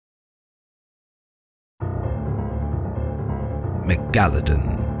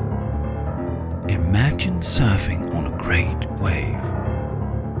Megalodon. Imagine surfing on a great wave.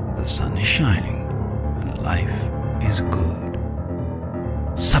 The sun is shining and life is good.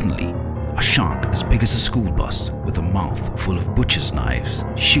 Suddenly, a shark as big as a school bus with a mouth full of butcher's knives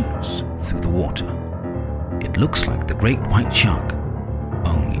shoots through the water. It looks like the great white shark,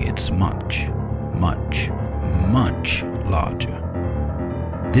 only it's much, much, much larger.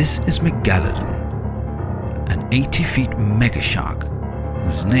 This is Megalodon, an 80 feet mega shark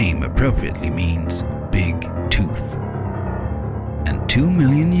whose name appropriately means big tooth. And 2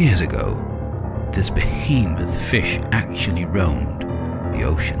 million years ago, this behemoth fish actually roamed the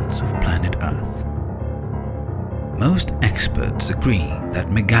oceans of planet Earth. Most experts agree that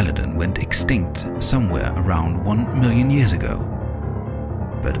Megalodon went extinct somewhere around 1 million years ago,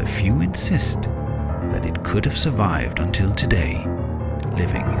 but a few insist that it could have survived until today,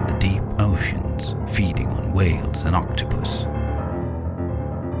 living in the deep oceans, feeding on whales and octopus.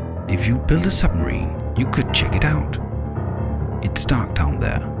 If you build a submarine, you could check it out. It's dark down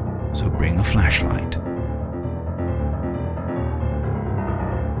there, so bring a flashlight.